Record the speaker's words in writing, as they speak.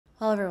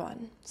Hello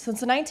everyone.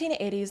 Since the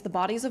 1980s, the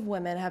bodies of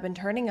women have been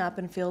turning up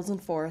in fields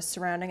and forests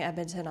surrounding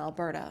Edmonton,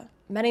 Alberta.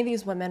 Many of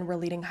these women were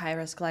leading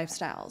high-risk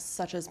lifestyles,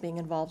 such as being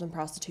involved in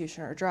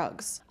prostitution or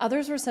drugs.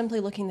 Others were simply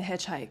looking to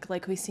hitchhike,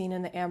 like we've seen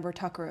in the Amber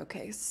Tuccaro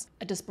case.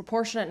 A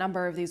disproportionate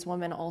number of these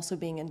women also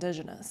being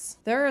indigenous.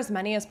 There are as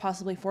many as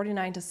possibly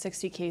 49 to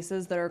 60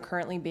 cases that are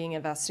currently being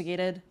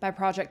investigated by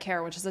Project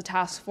Kare, which is a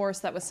task force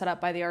that was set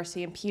up by the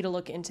RCMP to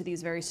look into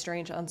these very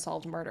strange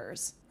unsolved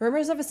murders.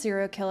 Rumors of a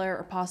serial killer,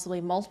 or possibly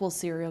multiple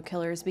serial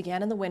killers,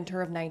 began in the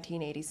winter of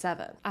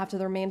 1987, after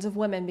the remains of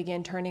women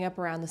began turning up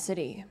around the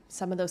city.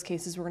 Some of those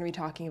cases we're going to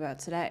be talking about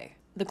today.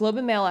 The Globe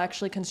and Mail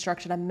actually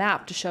constructed a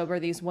map to show where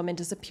these women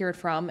disappeared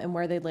from and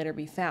where they'd later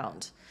be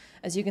found.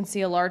 As you can see,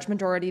 a large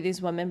majority of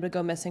these women would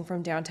go missing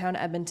from downtown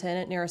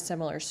Edmonton near a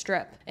similar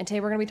strip. And today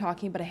we're going to be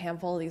talking about a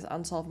handful of these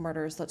unsolved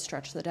murders that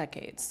stretch the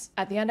decades.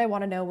 At the end, I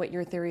want to know what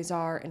your theories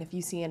are and if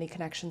you see any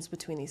connections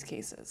between these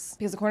cases.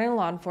 Because according to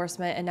law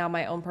enforcement, and now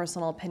my own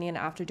personal opinion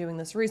after doing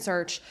this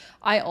research,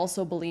 I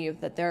also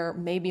believe that there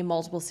may be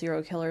multiple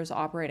serial killers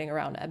operating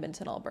around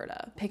Edmonton,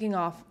 Alberta, picking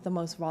off the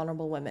most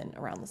vulnerable women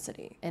around the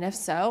city. And if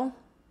so,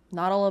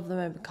 not all of them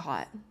have been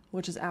caught,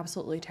 which is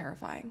absolutely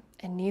terrifying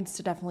and needs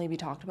to definitely be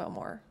talked about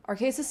more. Our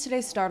cases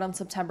today start on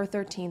September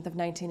 13th of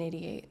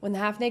 1988, when the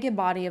half-naked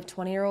body of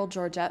 20-year-old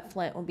Georgette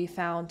Flint will be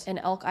found in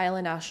Elk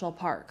Island National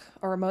Park,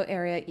 a remote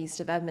area east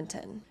of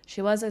Edmonton.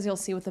 She was, as you'll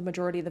see with the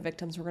majority of the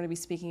victims we're going to be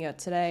speaking about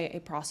today, a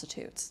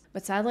prostitute.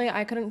 But sadly,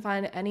 I couldn't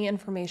find any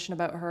information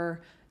about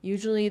her.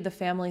 Usually the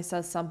family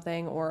says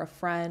something, or a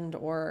friend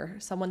or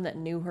someone that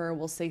knew her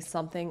will say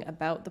something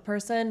about the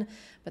person,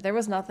 but there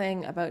was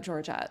nothing about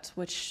Georgette,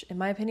 which in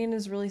my opinion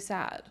is really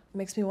sad. It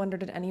makes me wonder,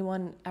 did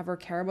anyone ever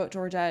care about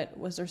Georgette?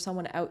 Was there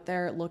someone out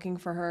there looking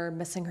for her,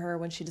 missing her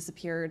when she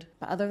disappeared?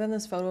 But other than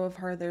this photo of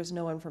her, there's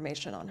no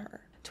information on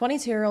her.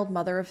 22-year-old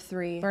mother of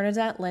three,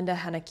 Bernadette Linda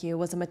Henneque,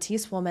 was a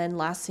Métis woman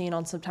last seen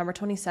on September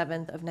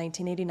 27th of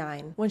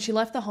 1989 when she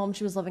left the home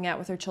she was living at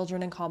with her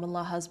children and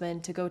common-law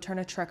husband to go turn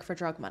a trick for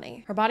drug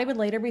money. Her body would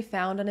later be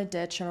found in a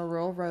ditch on a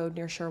rural road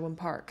near Sherwin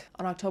Park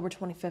on October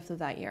 25th of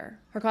that year.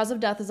 Her cause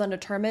of death is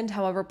undetermined.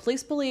 However,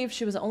 police believe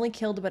she was only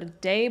killed about a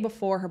day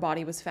before her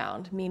body was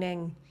found,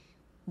 meaning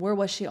where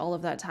was she all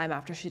of that time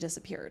after she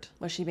disappeared?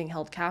 Was she being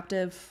held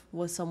captive?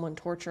 Was someone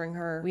torturing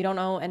her? We don't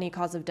know any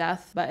cause of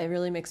death, but it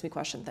really makes me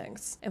question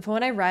things. And from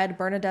what I read,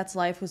 Bernadette's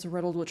life was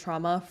riddled with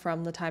trauma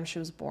from the time she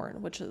was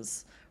born, which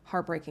is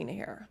heartbreaking to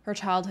hear. Her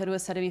childhood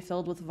was said to be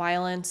filled with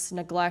violence,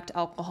 neglect,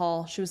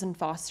 alcohol. She was in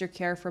foster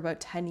care for about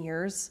 10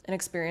 years and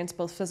experienced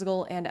both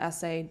physical and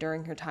SA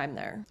during her time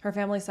there. Her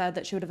family said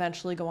that she would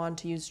eventually go on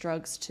to use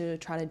drugs to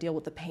try to deal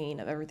with the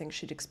pain of everything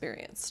she'd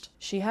experienced.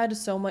 She had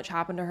so much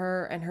happen to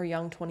her in her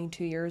young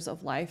 22 years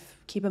of life.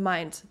 Keep in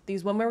mind,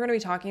 these women we're going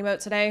to be talking about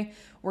today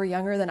were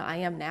younger than I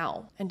am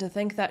now. And to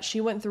think that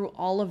she went through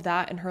all of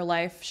that in her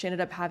life, she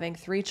ended up having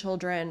 3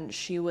 children,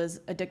 she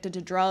was addicted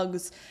to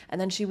drugs, and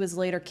then she was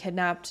later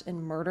kidnapped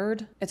and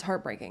murdered. It's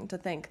heartbreaking to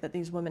think that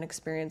these women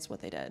experienced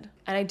what they did.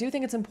 And I do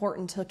think it's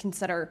important to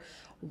consider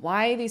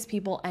why these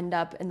people end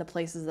up in the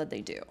places that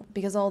they do.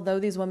 Because although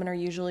these women are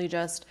usually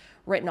just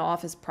written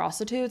off as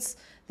prostitutes,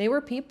 they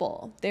were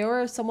people. They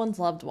were someone's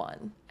loved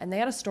one. And they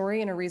had a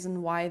story and a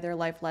reason why their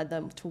life led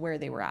them to where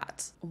they were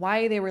at.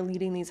 Why they were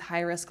leading these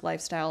high-risk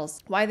lifestyles.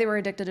 Why they were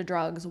addicted to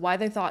drugs. Why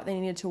they thought they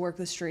needed to work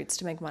the streets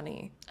to make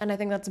money. And I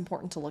think that's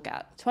important to look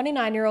at.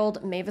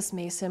 29-year-old Mavis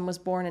Mason was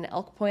born in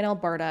Elk Point,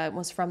 Alberta, and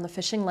was from the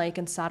Fishing Lake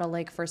and Saddle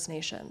Lake First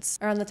Nations.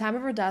 Around the time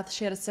of her death,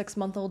 she had a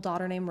 6-month-old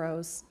daughter named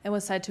Rose, and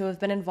was said to have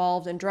been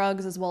involved in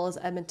drugs as well as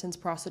Edmonton's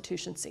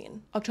prostitution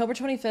scene. October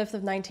 25th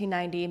of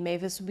 1990,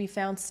 Mavis would be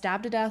found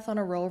stabbed to death on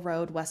a rural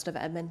road west of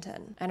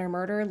Edmonton. And her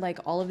murder, like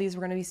all of these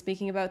we're going to be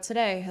speaking about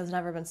today, has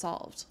never been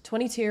solved.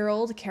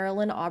 22-year-old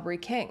Carolyn Aubrey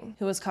King,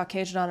 who was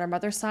Caucasian on her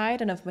mother's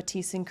side and of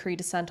Métis and Cree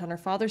descent on her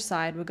father's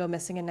side, would go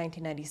missing in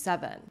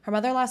 1997. Her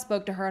mother last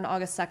spoke to her on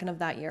August 2nd of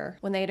that year,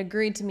 when they had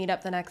agreed to meet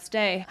up the next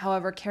day.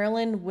 However,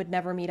 Carolyn would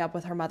never meet up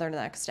with her mother the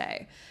next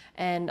day.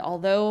 And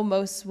although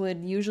most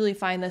would usually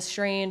find this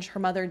strange, her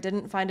mother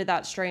didn't find it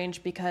that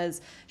strange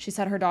because she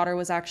said her daughter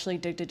was actually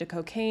addicted to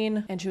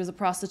cocaine and she was a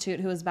prostitute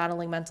who was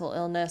battling mental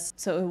illness,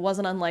 so it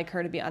wasn't unlike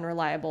her to be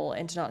unreliable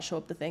and to not show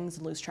up to things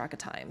and lose track of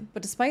time.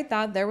 But despite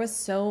that, there was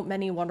so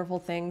many wonderful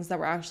things that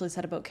were actually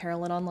said about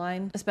Carolyn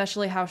online,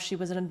 especially how she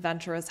was an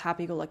adventurous,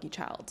 happy-go-lucky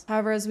child.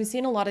 However, as we see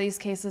in a lot of these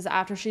cases,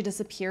 after she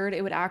disappeared,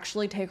 it would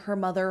actually take her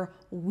mother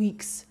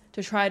weeks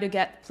to try to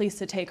get police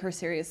to take her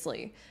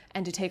seriously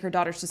and to take her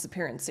daughter's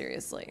disappearance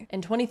seriously.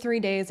 And 23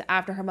 days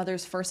after her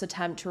mother's first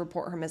attempt to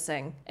report her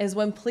missing is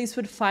when police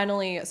would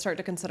finally start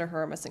to consider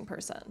her a missing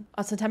person.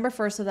 On September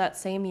 1st of that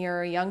same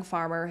year, a young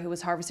farmer who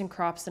was harvesting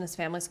crops in his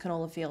family's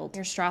canola field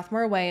near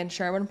Strathmore Way in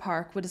Sherwin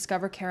Park would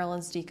discover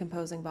Carolyn's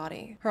decomposing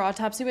body. Her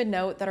autopsy would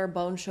note that her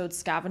bones showed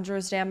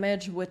scavenger's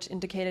damage, which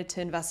indicated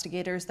to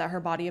investigators that her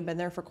body had been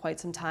there for quite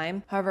some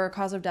time. However, her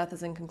cause of death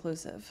is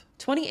inconclusive.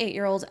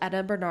 28-year-old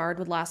Edna Bernard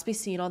would last be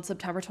seen on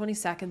September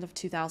 22nd of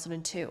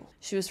 2002.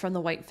 She was from the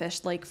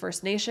Whitefish Lake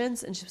First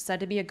Nations, and she was said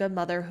to be a good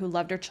mother who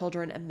loved her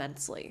children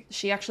immensely.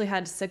 She actually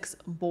had 6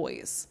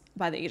 boys.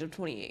 by the age of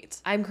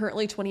 28. I'm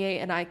currently 28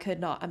 and I could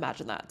not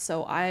imagine that.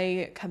 So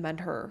I commend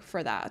her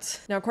for that.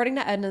 Now, according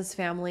to Edna's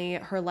family,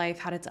 her life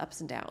had its ups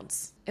and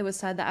downs. It was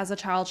said that as a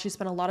child, she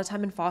spent a lot of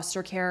time in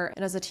foster care,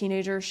 and as a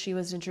teenager, she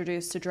was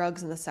introduced to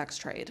drugs and the sex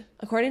trade.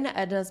 According to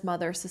Edna's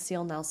mother,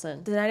 Cecile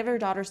Nelson, the night of her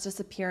daughter's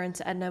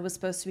disappearance, Edna was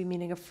supposed to be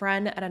meeting a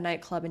friend at a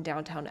nightclub in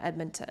downtown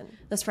Edmonton.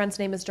 This friend's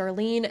name is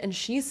Darlene, and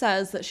she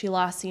says that she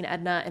last seen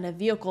Edna in a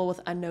vehicle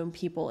with unknown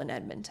people in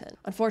Edmonton.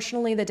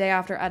 Unfortunately, the day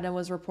after Edna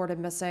was reported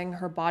missing,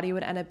 her body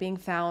would end up being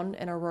found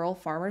in a rural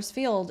farmer's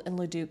field in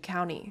Leduc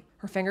County.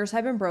 Her fingers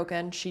had been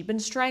broken, she'd been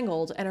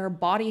strangled, and her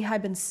body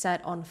had been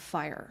set on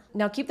fire.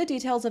 Now keep the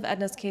details of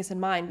Edna's case in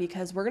mind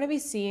because we're going to be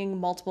seeing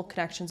multiple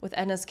connections with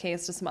Edna's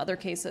case to some other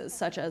cases,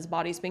 such as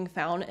bodies being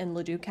found in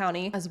Leduc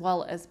County, as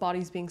well as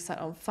bodies being set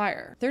on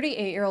fire.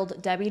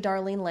 38-year-old Debbie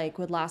Darlene Lake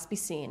would last be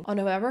seen on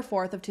November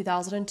 4th of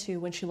 2002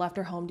 when she left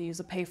her home to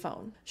use a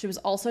payphone. She was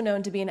also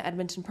known to be an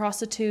Edmonton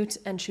prostitute,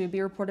 and she would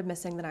be reported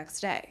missing the next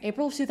day.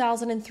 April of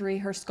 2003,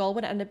 her skull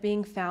would end up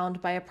being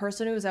found by a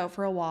person who was out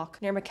for a walk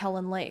near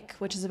McKellen Lake,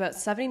 which is about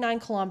 79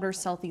 kilometers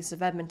southeast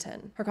of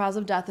Edmonton. Her cause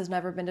of death has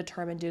never been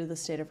determined due to the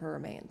state of her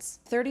remains.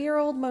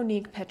 30-year-old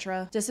Monique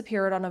Pitra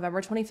disappeared on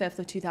November 25th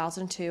of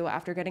 2002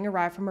 after getting a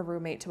ride from a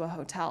roommate to a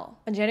hotel.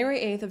 On January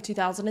 8th of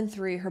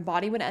 2003, her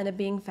body would end up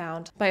being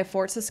found by a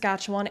Fort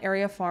Saskatchewan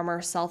area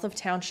farmer south of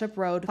Township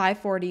Road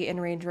 540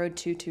 and Range Road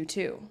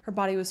 222. Her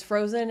body was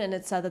frozen, and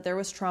it said that there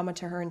was trauma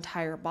to her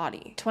entire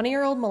body.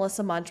 20-year-old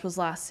Melissa Munch was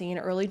last seen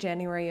early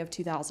January of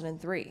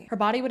 2003. Her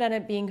body would end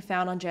up being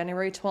found on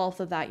January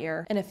 12th of that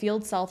year in a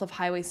field south of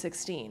Highway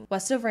 16,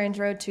 west of Range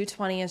Road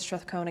 220 in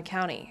Strathcona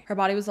County. Her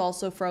body was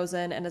also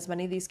frozen, and as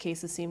many of these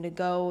cases seem to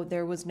go,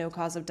 there was no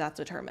cause of death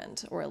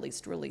determined, or at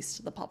least released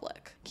to the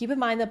public. Keep in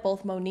mind that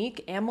both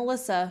Monique and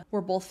Melissa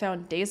were both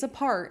found days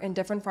apart in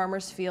different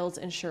farmers' fields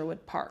in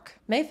Sherwood Park.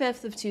 May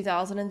 5th of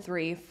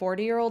 2003,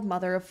 40-year-old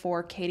mother of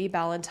four Katie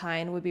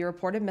Ballantyne would be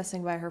reported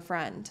missing by her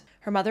friend.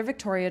 Her mother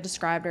Victoria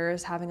described her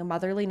as having a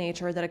motherly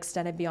nature that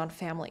extended beyond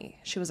family.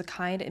 She was a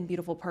kind and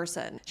beautiful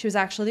person. She was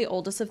actually the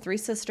oldest of 3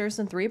 sisters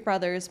and 3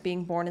 brothers,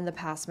 being born in the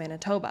past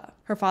Manitoba.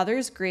 Her father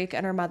is Greek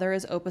and her mother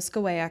is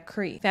Opaskwayak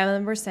Cree. Family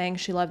members saying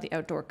she loved the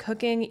outdoor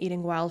cooking,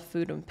 eating wild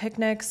food and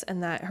picnics,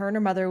 and that her and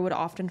her mother would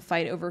often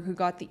fight over who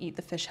got to eat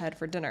the fish head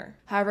for dinner.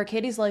 However,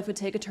 Katie's life would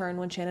take a turn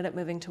when she ended up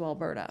moving to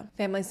Alberta.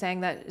 Family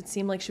saying that it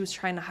seemed like she was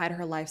trying to hide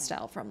her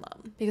lifestyle from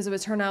them, because it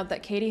would turn out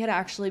that Katie had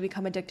actually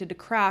become addicted to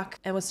crack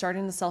and was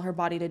starting to sell her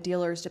body to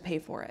dealers to pay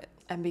for it.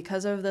 And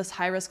because of this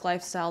high-risk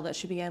lifestyle that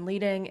she began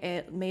leading,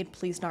 it made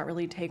police not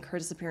really take her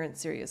disappearance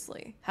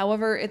seriously.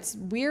 However, it's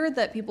weird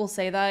that people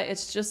say that.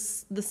 It's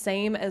just the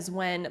same as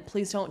when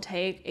police don't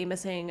take a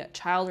missing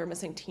child or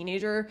missing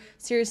teenager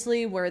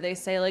seriously, where they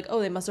say like, oh,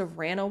 they must have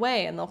ran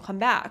away and they'll come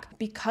back.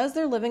 Because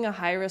they're living a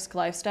high-risk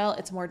lifestyle,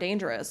 it's more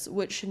dangerous,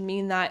 which should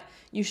mean that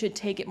you should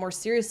take it more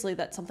seriously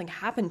that something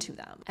happened to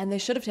them. And they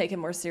should have taken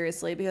it more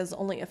seriously, because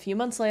only a few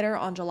months later,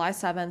 on July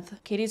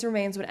 7th, Katie's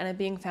remains would end up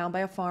being found by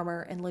a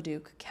farmer in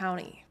Leduc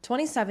County.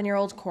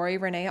 27-year-old Corey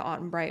Renee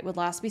Ottenbright would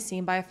last be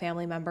seen by a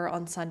family member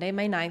on Sunday,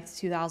 May 9th,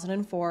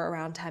 2004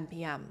 around 10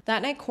 p.m.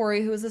 That night,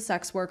 Corey, who was a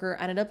sex worker,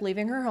 ended up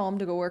leaving her home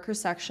to go work her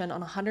section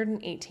on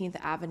 118th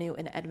Avenue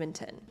in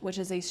Edmonton, which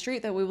is a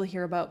street that we will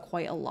hear about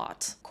quite a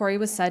lot. Corey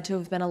was said to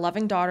have been a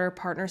loving daughter,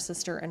 partner,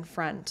 sister, and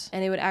friend,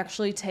 and it would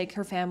actually take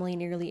her family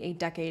nearly a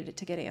decade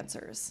to get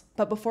answers.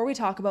 But before we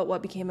talk about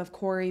what became of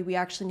Corey, we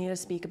actually need to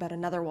speak about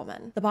another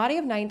woman. The body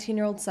of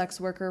 19-year-old sex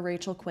worker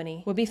Rachel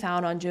Quinney would be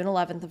found on June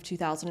 11th of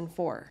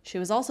 2004. She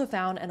was also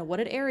found in a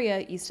wooded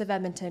area east of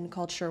Edmonton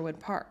called Sherwood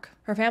Park.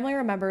 Her family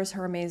remembers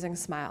her amazing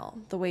smile,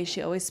 the way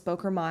she always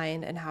spoke her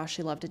mind, and how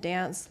she loved to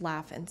dance,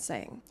 laugh, and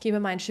sing. Keep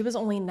in mind, she was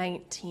only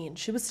 19.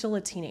 She was still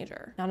a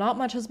teenager. Now, not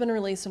much has been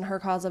released on her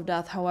cause of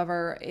death.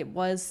 However, it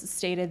was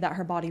stated that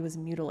her body was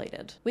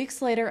mutilated.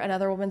 Weeks later,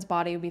 another woman's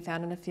body would be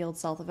found in a field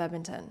south of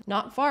Edmonton,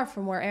 not far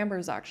from where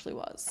Amber's actually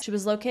was. She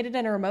was located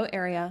in a remote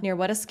area near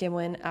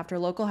Wetaskiwin after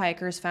local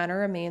hikers found her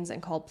remains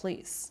and called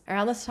police.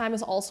 Around this time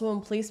is also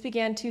when police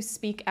began to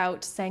speak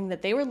out, saying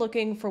that they were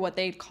looking for what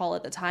they'd call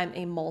at the time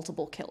a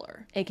multiple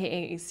killer,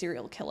 aka a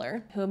serial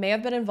killer, who may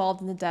have been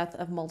involved in the death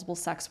of multiple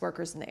sex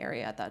workers in the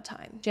area at that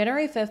time.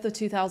 January 5th of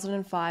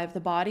 2005, the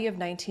body of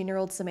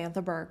 19-year-old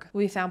Samantha Burke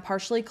would be found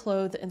partially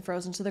clothed and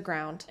frozen to the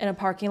ground in a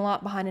parking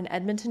lot behind an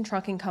Edmonton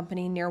trucking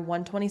company near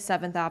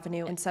 127th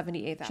Avenue and 78th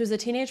Avenue. She was a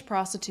teenage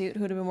prostitute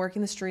who had been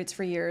working the streets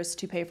for years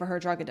to pay for her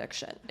drug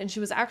addiction, and she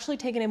was actually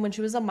taken in when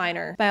she was a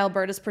minor by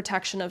Alberta's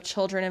Protection of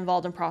Children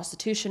Involved in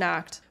Prostitution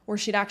Act, where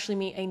she'd actually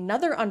meet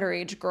another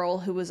underage girl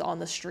who was on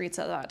the streets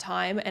at that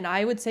time, and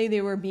I would say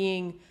they were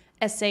being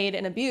essayed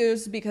and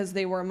abused because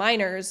they were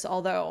minors,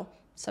 although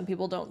some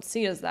people don't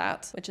see it as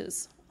that, which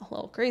is a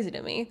little crazy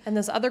to me. And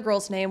this other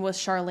girl's name was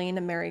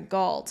Charlene Mary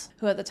Gauld,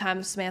 who at the time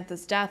of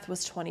Samantha's death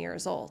was 20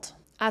 years old.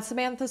 At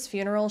Samantha's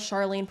funeral,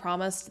 Charlene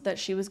promised that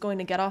she was going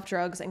to get off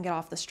drugs and get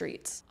off the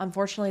streets.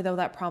 Unfortunately, though,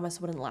 that promise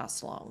wouldn't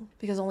last long,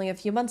 because only a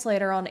few months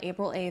later, on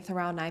April 8th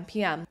around 9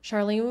 p.m.,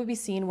 Charlene would be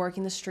seen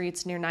working the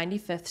streets near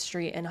 95th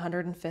Street and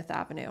 105th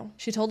Avenue.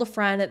 She told a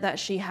friend that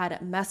she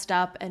had messed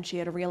up and she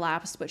had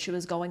relapsed, but she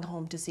was going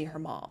home to see her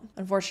mom.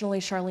 Unfortunately,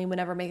 Charlene would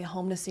never make it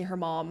home to see her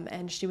mom,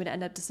 and she would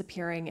end up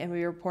disappearing and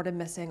be reported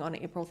missing on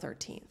April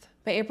 13th.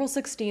 By April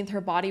 16th, her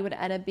body would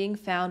end up being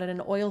found in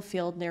an oil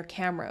field near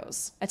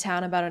Camrose, a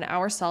town about an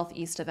hour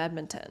southeast of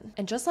Edmonton.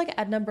 And just like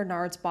Edna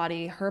Bernard's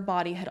body, her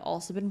body had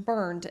also been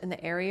burned, and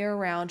the area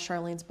around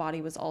Charlene's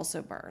body was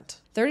also burned.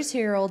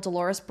 32-year-old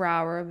Dolores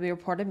Brower would be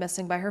reported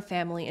missing by her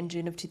family in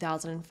June of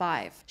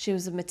 2005. She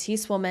was a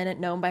Métis woman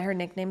known by her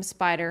nickname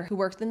Spider, who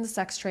worked in the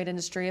sex trade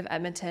industry of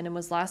Edmonton and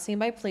was last seen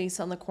by police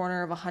on the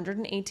corner of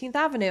 118th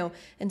Avenue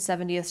and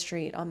 70th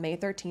Street on May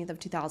 13th of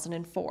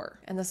 2004.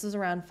 And this was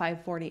around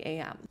 5:40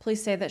 a.m.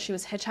 Police say that she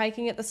was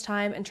hitchhiking at this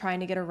time and trying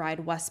to get a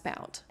ride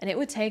westbound, and it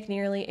would take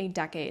nearly a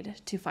decade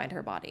to find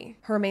her body.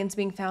 Her remains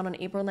being found on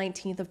April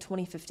 19th of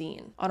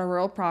 2015 on a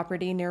rural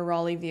property near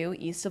Raleigh View,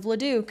 east of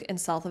Leduc and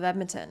south of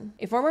Edmonton.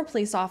 A former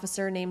police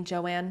officer named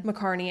Joanne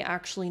McCarney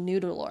actually knew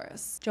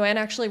Dolores. Joanne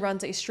actually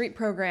runs a street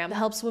program that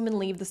helps women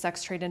leave the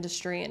sex trade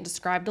industry and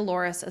described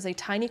Dolores as a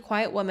tiny,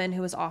 quiet woman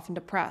who was often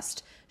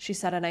depressed. She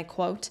said, and I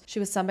quote, "She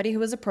was somebody who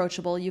was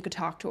approachable, you could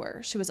talk to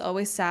her. She was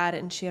always sad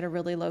and she had a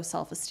really low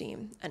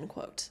self-esteem," end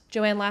quote.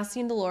 Joanne last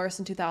seen Dolores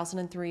in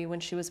 2003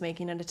 when she was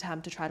making an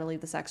attempt to try to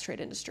leave the sex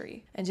trade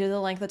industry. And due to the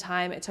length of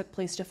time it took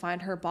police to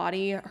find her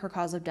body, her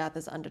cause of death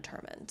is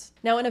undetermined.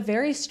 Now, in a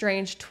very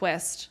strange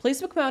twist,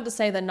 police would come out to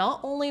say that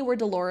not only were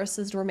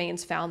Dolores's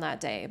remains found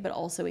that day, but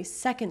also a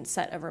second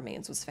set of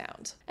remains was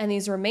found. And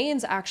these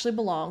remains actually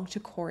belong to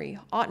Corey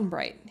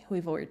Ottenbright, who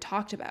we've already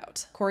talked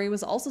about. Corey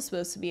was also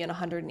supposed to be in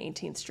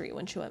 118th Street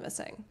when she went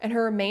missing. And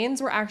her remains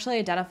were actually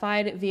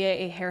identified via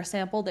a hair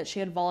sample that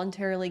she had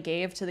voluntarily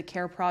gave to the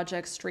Kare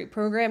Project street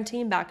program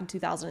team back in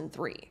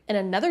 2003. And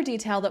another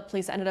detail that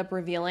police ended up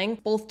revealing,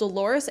 both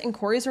Dolores and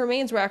Corey's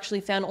remains were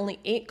actually found only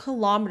 8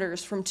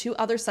 kilometers from 2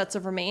 other sets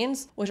of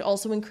remains, which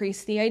also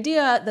increased the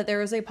idea that there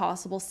was a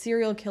possible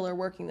serial killer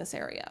working this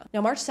area.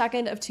 Now, March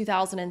 2nd of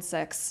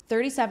 2006,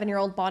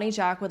 37-year-old Bonnie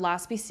Jack would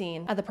last be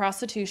seen at the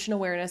Prostitution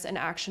Awareness and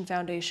Action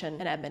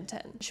Foundation in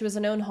Edmonton. She was a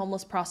known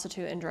homeless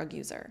prostitute and drug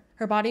user.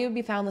 Her body would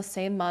be found the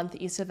same month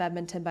east of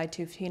Edmonton by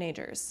 2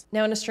 teenagers.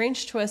 Now, in a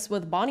strange twist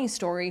with Bonnie's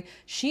story,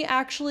 she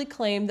actually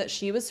claimed that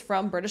she was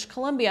from British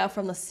Columbia,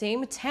 from the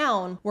same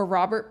town where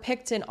Robert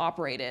Pickton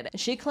operated. And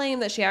she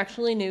claimed that she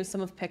actually knew some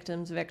of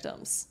Pickton's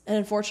victims. And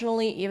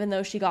unfortunately, even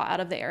though she got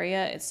out of the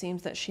area, it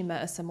seems that she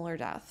met a similar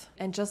death.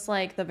 And just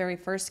like the very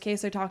first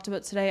case I talked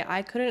about today,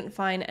 I couldn't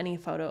find any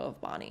photo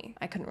of Bonnie.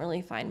 I couldn't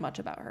really find much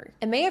about her.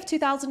 In May of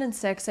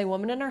 2006, a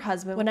woman and her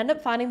husband would end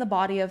up finding the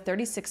body of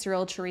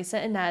 36-year-old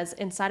Teresa Inez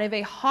inside of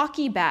a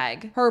hockey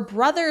bag, her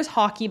brother's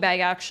hockey bag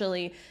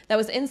actually, that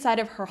was inside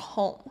of her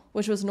home,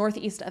 which was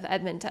northeast of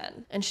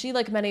Edmonton. And she,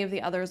 like many of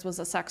the others, was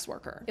a sex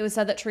worker. It was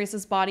said that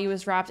Teresa's body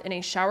was wrapped in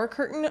a shower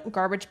curtain,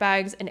 garbage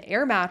bags, and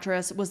air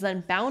mattress, was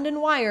then bound in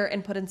wire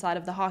and put inside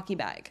of the hockey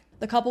bag.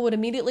 The couple would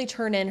immediately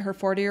turn in her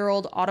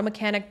 40-year-old auto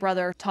mechanic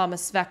brother,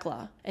 Thomas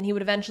Svekla, and he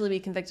would eventually be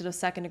convicted of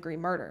second-degree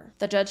murder.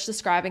 The judge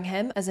describing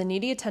him as a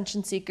needy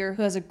attention seeker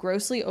who has a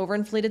grossly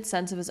overinflated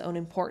sense of his own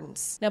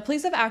importance. Now,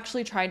 police have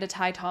actually tried to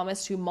tie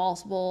Thomas to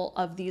multiple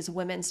of these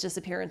women's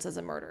disappearances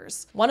and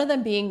murders, one of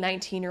them being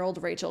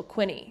 19-year-old Rachel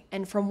Quinney.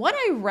 And from what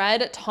I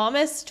read,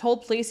 Thomas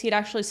told police he'd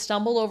actually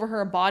stumbled over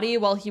her body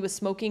while he was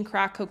smoking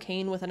crack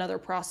cocaine with another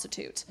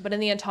prostitute. But in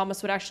the end,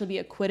 Thomas would actually be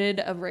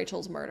acquitted of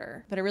Rachel's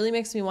murder. But it really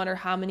makes me wonder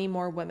how many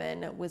more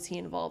women was he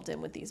involved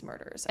in with these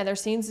murders. And there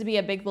seems to be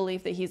a big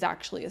belief that he's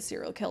actually a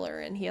serial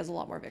killer and he has a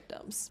lot more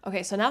victims.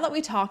 Okay, so now that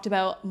we talked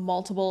about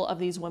multiple of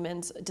these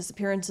women's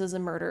disappearances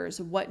and murders,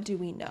 what do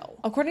we know?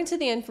 According to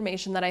the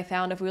information that I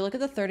found, if we look at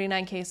the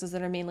 39 cases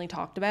that are mainly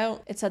talked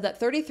about, it said that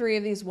 33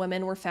 of these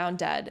women were found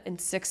dead and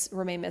 6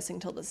 remain missing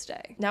till this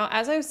day. Now,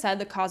 as I've said,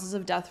 the causes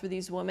of death for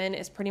these women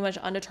is pretty much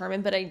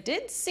undetermined, but I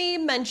did see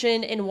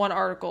mention in one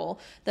article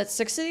that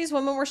 6 of these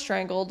women were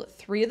strangled,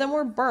 3 of them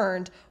were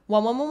burned,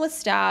 1 woman was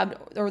stabbed,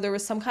 or there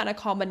was some kind of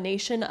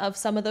combination of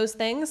some of those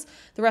things.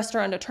 The rest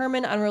are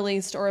undetermined,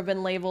 unreleased, or have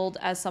been labeled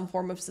as some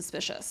form of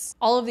suspicious.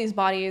 All of these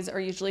bodies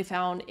are usually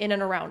found in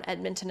and around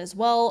Edmonton as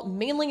well,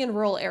 mainly in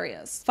rural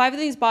areas. 5 of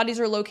these bodies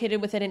are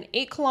located within an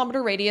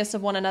 8-kilometer radius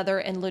of one another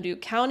in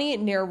Leduc County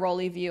near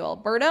Raleigh View,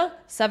 Alberta.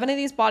 7 of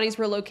these bodies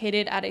were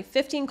located at a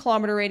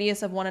 15-kilometer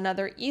radius of one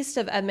another east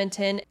of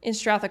Edmonton in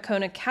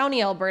Strathcona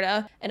County,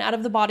 Alberta. And out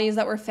of the bodies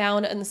that were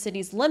found in the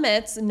city's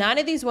limits, 9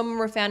 of these women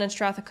were found in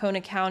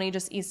Strathcona County County,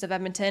 just east of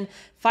Edmonton.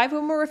 5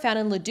 women were found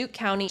in Leduc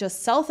County,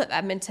 just south of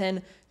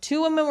Edmonton.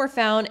 2 women were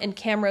found in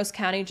Camrose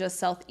County, just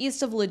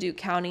southeast of Leduc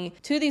County.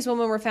 2 of these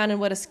women were found in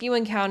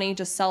Wetaskiwin County,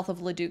 just south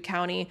of Leduc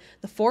County.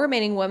 The 4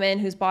 remaining women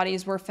whose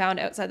bodies were found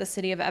outside the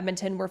city of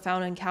Edmonton were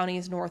found in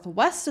counties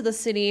northwest of the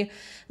city.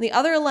 The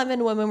other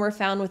 11 women were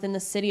found within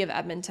the city of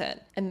Edmonton.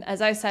 And as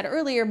I said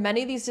earlier,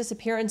 many of these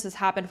disappearances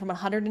happened from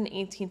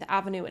 118th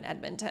Avenue in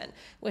Edmonton,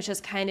 which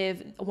is kind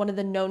of one of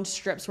the known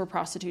strips where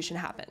prostitution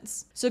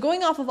happens. So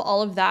going off of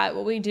all of that,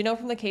 what we do know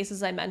from the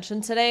cases I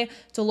mentioned today,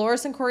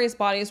 Dolores and Corey's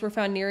bodies were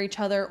found near each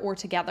other or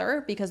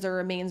together because their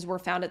remains were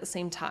found at the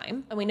same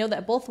time. And we know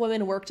that both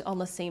women worked on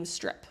the same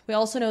strip. We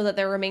also know that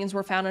their remains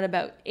were found at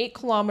about 8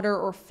 kilometers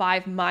or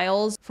 5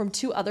 miles from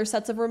 2 other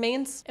sets of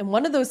remains. And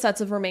one of those sets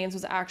of remains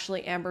was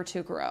actually Amber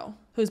Tuccaro,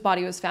 whose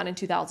body was found in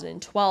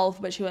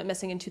 2012, but she went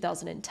missing in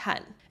 2010.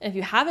 And if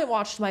you haven't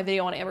watched my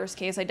video on Amber's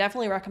case, I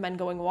definitely recommend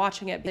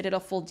watching it. They did a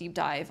full deep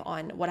dive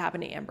on what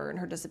happened to Amber and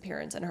her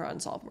disappearance and her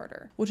unsolved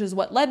murder, which is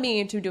what led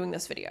me to doing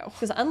this video.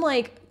 Because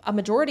unlike a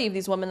majority of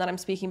these women that I'm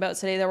speaking about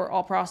today that were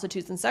all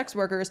prostitutes and sex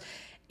workers,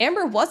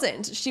 Amber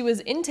wasn't. She was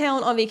in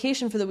town on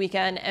vacation for the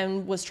weekend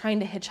and was trying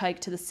to hitchhike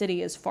to the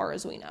city as far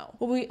as we know.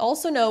 What we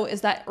also know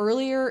is that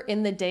earlier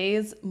in the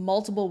days,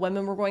 multiple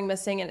women were going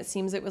missing, and it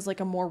seems it was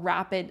like a more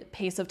rapid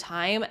pace of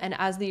time. And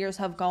as the years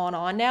have gone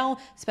on now,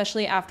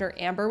 especially after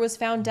Amber was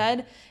found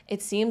dead,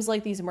 it seems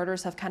like these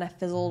murders have kind of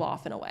fizzled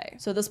off in a way.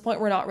 So at this point,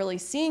 we're not really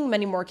seeing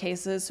many more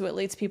cases. So it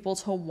leads people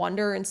to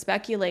wonder and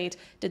speculate,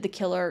 did the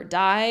killer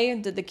die?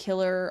 Did the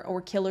killer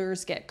or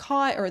killers get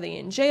caught? Are they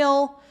in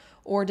jail?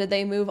 Or did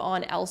they move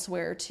on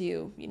elsewhere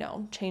to, you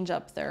know, change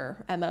up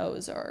their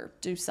MOs or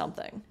do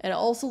something? And it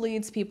also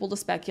leads people to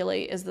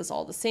speculate, is this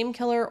all the same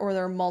killer or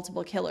there are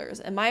multiple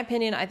killers? In my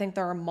opinion, I think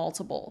there are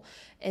multiple.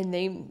 And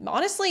they,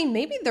 honestly,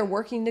 maybe they're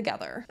working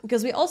together.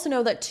 Because we also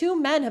know that 2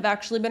 men have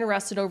actually been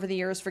arrested over the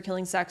years for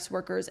killing sex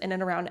workers in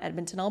and around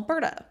Edmonton,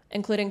 Alberta,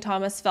 including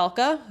Thomas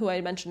Felka, who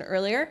I mentioned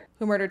earlier,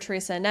 who murdered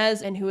Teresa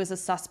Inez and who is a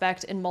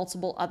suspect in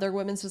multiple other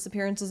women's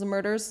disappearances and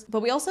murders.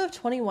 But we also have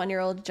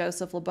 21-year-old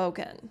Joseph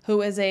Lebokin,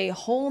 who is a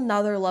whole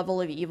nother level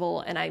of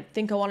evil, and I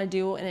think I want to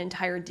do an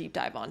entire deep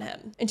dive on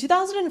him. In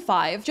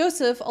 2005,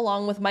 Joseph,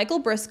 along with Michael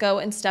Briscoe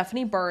and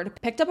Stephanie Bird,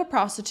 picked up a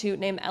prostitute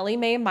named Ellie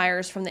Mae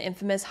Myers from the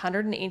infamous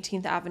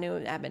 118th Avenue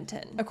in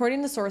Edmonton.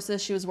 According to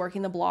sources, she was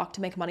working the block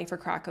to make money for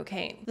crack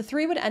cocaine. The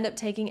 3 would end up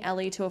taking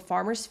Ellie to a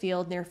farmer's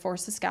field near Fort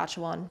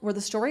Saskatchewan, where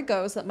the story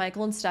goes that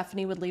Michael and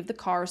Stephanie would leave the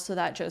car so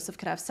that Joseph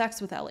could have sex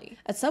with Ellie.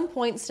 At some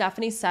point,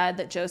 Stephanie said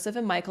that Joseph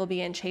and Michael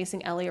began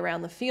chasing Ellie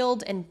around the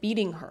field and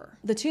beating her.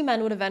 The 2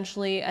 men would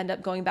eventually end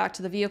up going back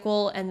to the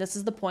vehicle, and this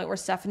is the point where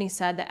Stephanie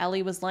said that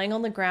Ellie was laying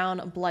on the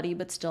ground, bloody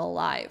but still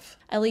alive.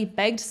 Ellie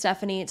begged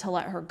Stephanie to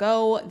let her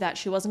go, that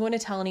she wasn't going to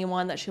tell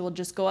anyone, that she would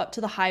just go up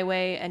to the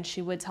highway and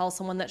she would tell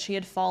someone that she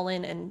had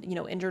fallen and, you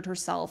know, injured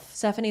herself.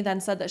 Stephanie then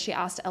said that she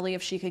asked Ellie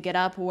if she could get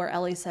up, where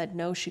Ellie said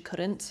no, she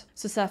couldn't.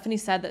 So Stephanie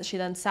said that she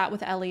then sat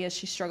with Ellie as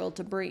she struggled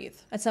to breathe.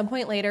 At some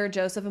point later,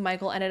 Joseph and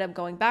Michael ended up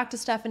going back to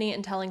Stephanie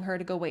and telling her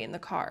to go wait in the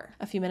car.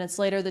 A few minutes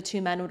later, the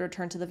 2 men would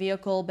return to the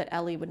vehicle, but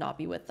Ellie would not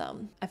be with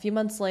them. A few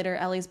months later,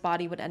 Ellie's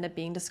body would end up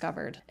being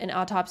discovered. An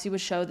autopsy would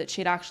show that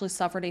she had actually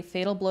suffered a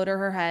fatal blow to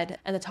her head,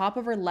 and the top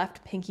of her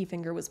left pinky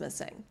finger was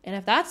missing. And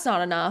if that's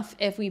not enough,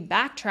 if we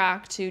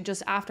backtrack to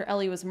just after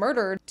Ellie was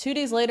murdered, 2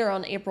 days later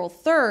on April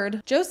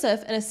 3rd,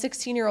 Joseph and a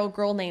 16-year-old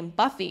girl named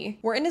Buffy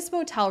were in his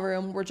motel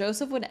room, where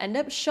Joseph would end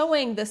up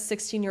showing this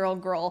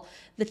 16-year-old girl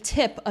the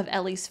tip of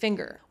Ellie's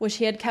finger, which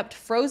he had kept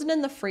frozen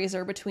in the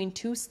freezer between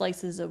 2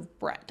 slices of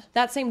bread.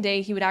 That same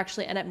day, he would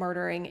actually end up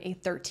murdering a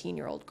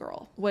 13-year-old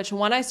girl, which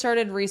when I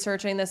started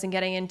researching this and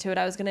getting into it,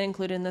 I was going to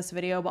include in this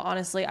video, but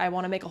honestly, I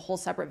want to make a whole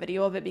separate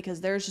video of it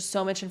because there's just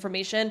so much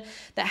information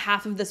that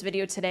half of this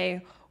video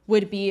today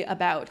would be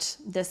about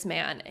this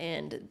man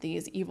and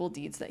these evil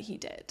deeds that he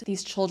did,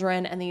 these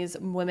children and these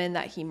women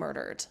that he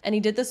murdered. And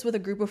he did this with a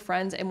group of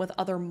friends and with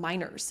other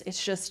minors.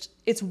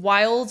 It's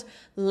wild.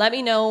 Let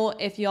me know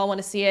if y'all want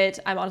to see it.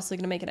 I'm honestly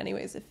going to make it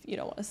anyways if you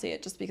don't want to see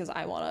it, just because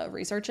I want to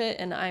research it,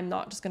 and I'm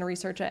not just going to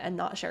research it and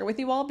not share it with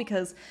you all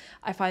because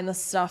I find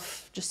this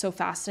stuff just so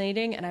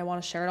fascinating and I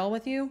want to share it all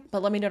with you.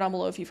 But let me know down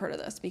below if you've heard of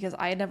this, because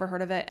I had never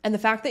heard of it. And the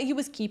fact that he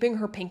was keeping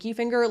her pinky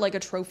finger like a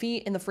trophy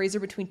in the freezer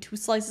between 2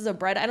 slices of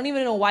bread, I don't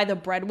even know why the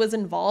bread was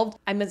involved.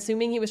 I'm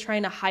assuming he was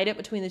trying to hide it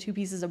between the 2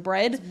 pieces of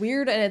bread. It's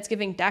weird, and it's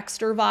giving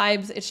Dexter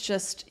vibes. It's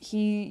just,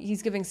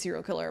 he's giving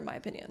serial killer in my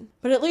opinion.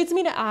 But it leads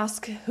me to ask,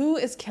 who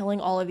is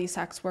killing all of these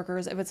sex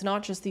workers if it's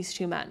not just these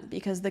 2 men?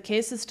 Because the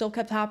cases still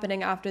kept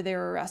happening after they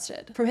were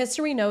arrested. From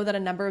history, we know that a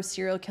number of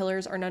serial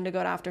killers are known to go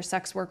after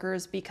sex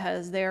workers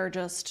because they're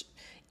just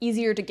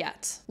easier to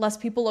get. Less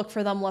people look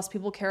for them, less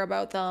people care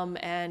about them,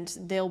 and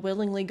they'll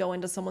willingly go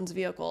into someone's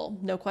vehicle,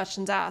 no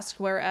questions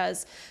asked.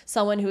 Whereas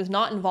someone who is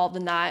not involved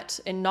in that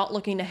and not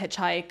looking to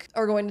hitchhike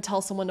are going to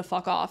tell someone to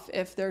fuck off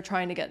if they're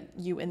trying to get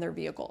you in their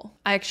vehicle.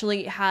 I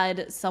actually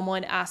had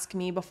someone ask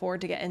me before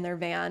to get in their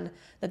van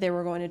that they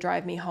were going to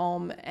drive me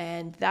home,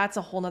 and that's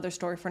a whole nother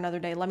story for another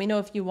day. Let me know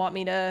if you want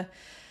me to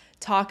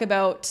talk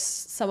about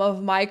some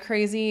of my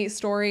crazy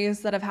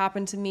stories that have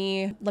happened to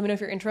me. Let me know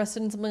if you're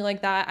interested in something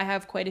like that. I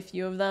have quite a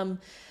few of them.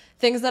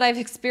 Things that I've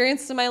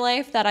experienced in my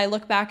life that I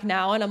look back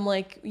now and I'm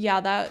like,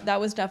 yeah, that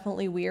was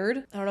definitely weird.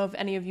 I don't know if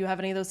any of you have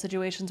any of those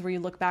situations where you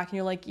look back and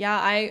you're like, yeah,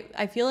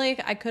 I feel like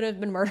I could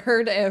have been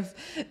murdered if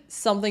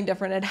something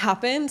different had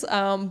happened.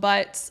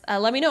 But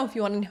let me know if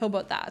you want to know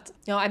about that.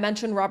 You know, I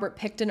mentioned Robert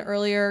Pickton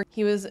earlier.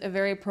 He was a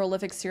very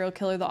prolific serial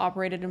killer that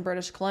operated in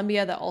British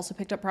Columbia that also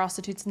picked up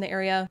prostitutes in the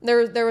area.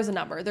 There was a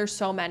number. There's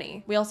so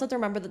many. We also have to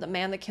remember that the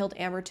man that killed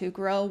Amber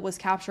Tuccaro was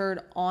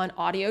captured on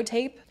audio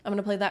tape. I'm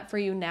gonna play that for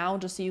you now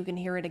just so you can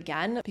hear it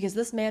again, because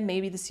this man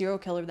may be the serial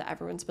killer that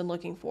everyone's been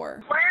looking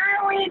for. Where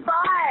are we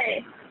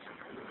by?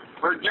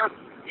 We're just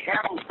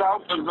heading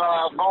south of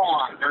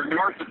Beaumont, or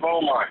north of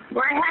Beaumont.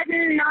 We're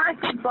heading north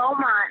of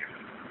Beaumont.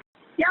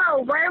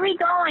 Yo, where are we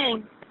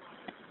going?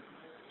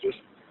 Just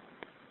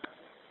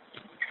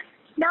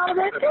No,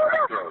 this is a...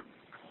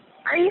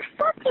 Are you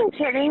fucking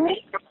kidding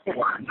me? You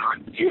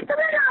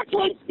better not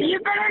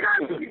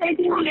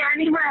taking me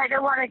anywhere I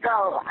don't want to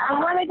go. I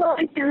want to go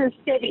into the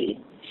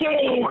city.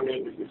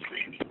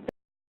 Jeez.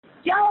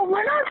 Yo,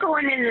 we're not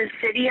going into the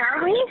city,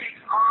 are we?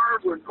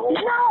 We're going.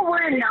 No,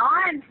 we're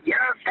not. Yes.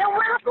 Then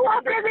where the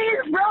fuck are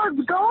these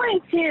roads going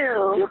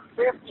to?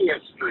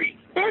 50th Street.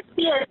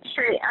 50th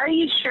Street. Are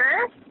you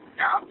sure?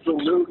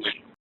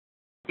 Absolutely.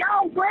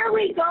 Yo, where are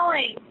we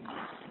going?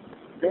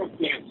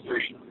 50th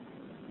Street.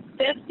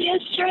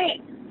 50th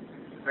Street?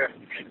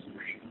 50th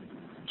Street.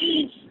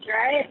 East,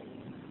 right?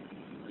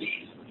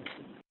 East.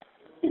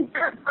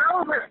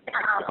 Over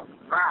town.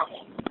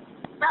 Bravo.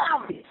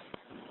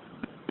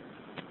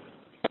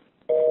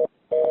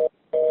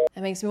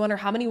 It makes me wonder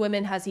how many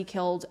women has he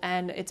killed,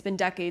 and it's been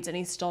decades and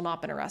he's still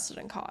not been arrested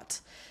and caught.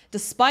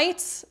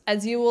 Despite,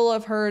 as you will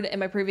have heard in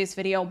my previous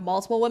video,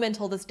 multiple women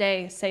till this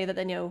day say that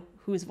they know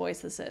whose voice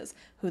this is,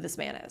 who this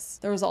man is.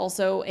 There was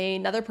also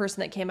another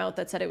person that came out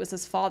that said it was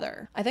his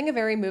father. I think a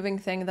very moving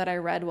thing that I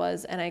read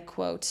was, and I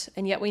quote,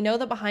 "And yet we know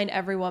that behind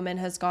every woman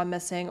has gone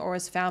missing or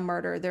was found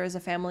murdered, there is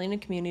a family and a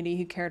community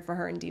who cared for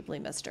her and deeply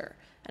missed her."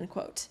 End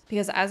quote.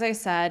 Because as I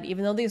said,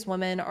 even though these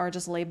women are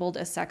just labeled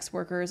as sex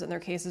workers and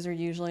their cases are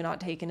usually not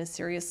taken as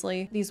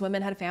seriously, these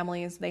women had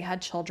families, they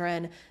had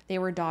children, they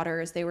were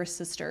daughters, they were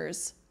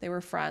sisters, they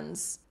were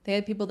friends, they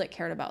had people that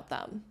cared about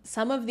them.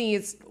 Some of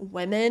these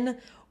women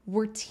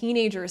were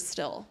teenagers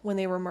still when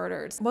they were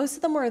murdered. Most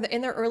of them were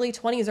in their early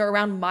 20s or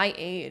around my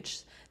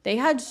age. They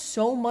had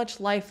so much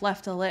life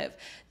left to live.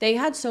 They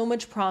had so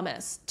much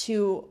promise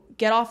to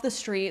get off the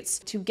streets,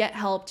 to get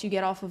help, to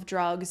get off of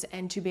drugs,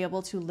 and to be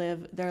able to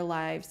live their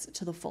lives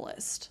to the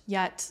fullest.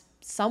 Yet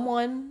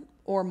someone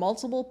or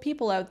multiple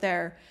people out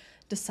there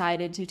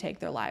decided to take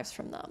their lives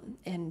from them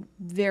in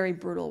very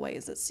brutal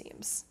ways, it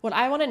seems. What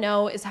I want to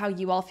know is how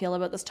you all feel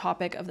about this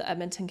topic of the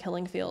Edmonton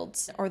killing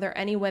fields. Are there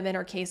any women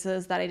or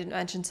cases that I didn't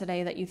mention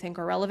today that you think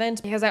are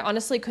relevant? Because I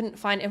honestly couldn't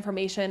find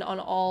information on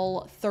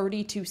all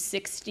 30 to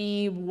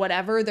 60,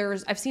 whatever.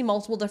 I've seen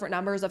multiple different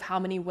numbers of how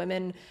many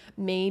women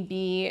may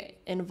be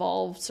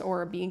involved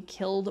or being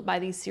killed by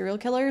these serial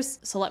killers.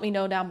 So let me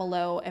know down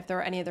below if there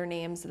are any other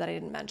names that I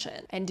didn't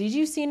mention. And did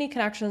you see any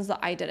connections that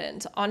I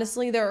didn't?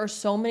 Honestly, there are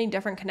so many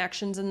different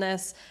connections in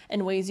this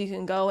and ways you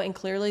can go, and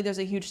clearly there's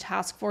a huge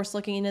task force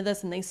looking into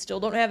this and they still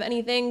don't have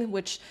anything,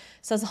 which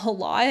says a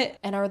lot.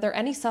 And are there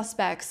any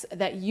suspects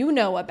that you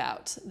know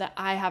about that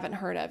I haven't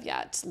heard of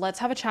yet? Let's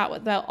have a chat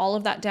about all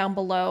of that down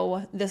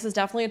below. This is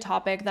definitely a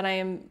topic that I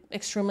am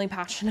extremely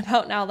passionate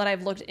about now that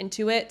I've looked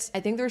into it. I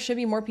think there should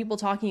be more people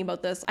talking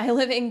about this. I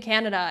live in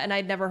Canada and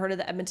I'd never heard of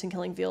the Edmonton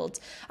killing fields.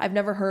 I've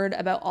never heard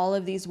about all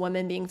of these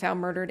women being found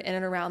murdered in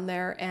and around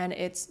there, and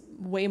it's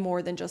way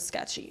more than just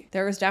sketchy.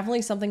 There is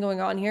definitely something going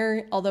on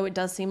here, although it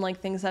does seem like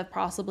things have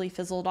possibly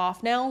fizzled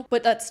off now,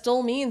 but that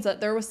still means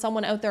that there was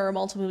someone out there or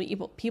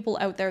multiple people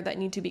out there that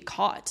need to be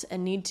caught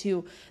and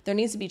there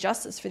needs to be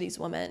justice for these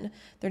women.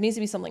 There needs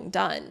to be something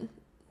done.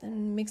 And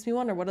it makes me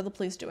wonder, what are the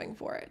police doing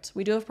for it?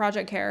 We do have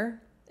Project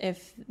Kare,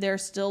 if they're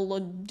still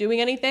doing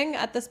anything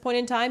at this point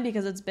in time,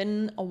 because it's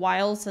been a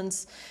while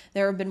since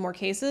there have been more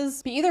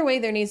cases. But either way,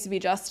 there needs to be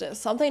justice.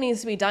 Something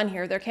needs to be done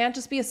here. There can't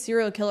just be a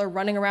serial killer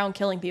running around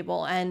killing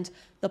people and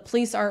the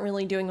police aren't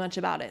really doing much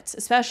about it,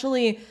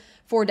 especially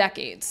for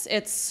decades.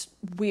 It's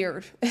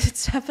weird.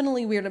 It's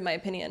definitely weird in my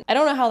opinion. I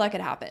don't know how that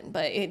could happen,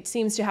 but it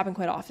seems to happen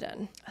quite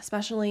often,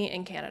 especially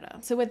in Canada.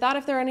 So with that,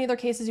 if there are any other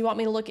cases you want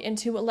me to look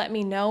into, let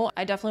me know.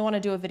 I definitely want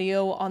to do a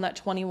video on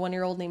that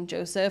 21-year-old named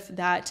Joseph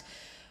that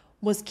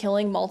was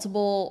killing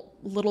multiple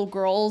little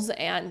girls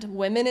and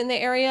women in the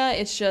area.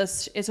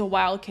 It's a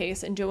wild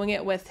case, and doing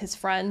it with his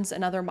friends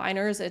and other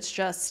minors, it's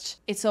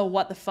a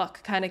what the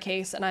fuck kind of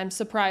case. And I'm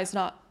surprised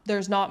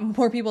there's not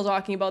more people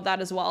talking about that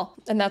as well.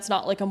 And that's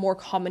not like a more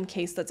common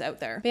case that's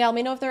out there. But yeah, let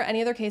me know if there are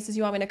any other cases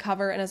you want me to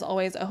cover. And as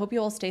always, I hope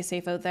you all stay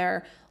safe out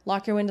there.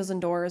 Lock your windows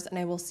and doors, and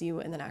I will see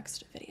you in the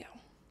next video.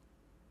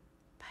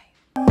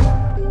 Bye.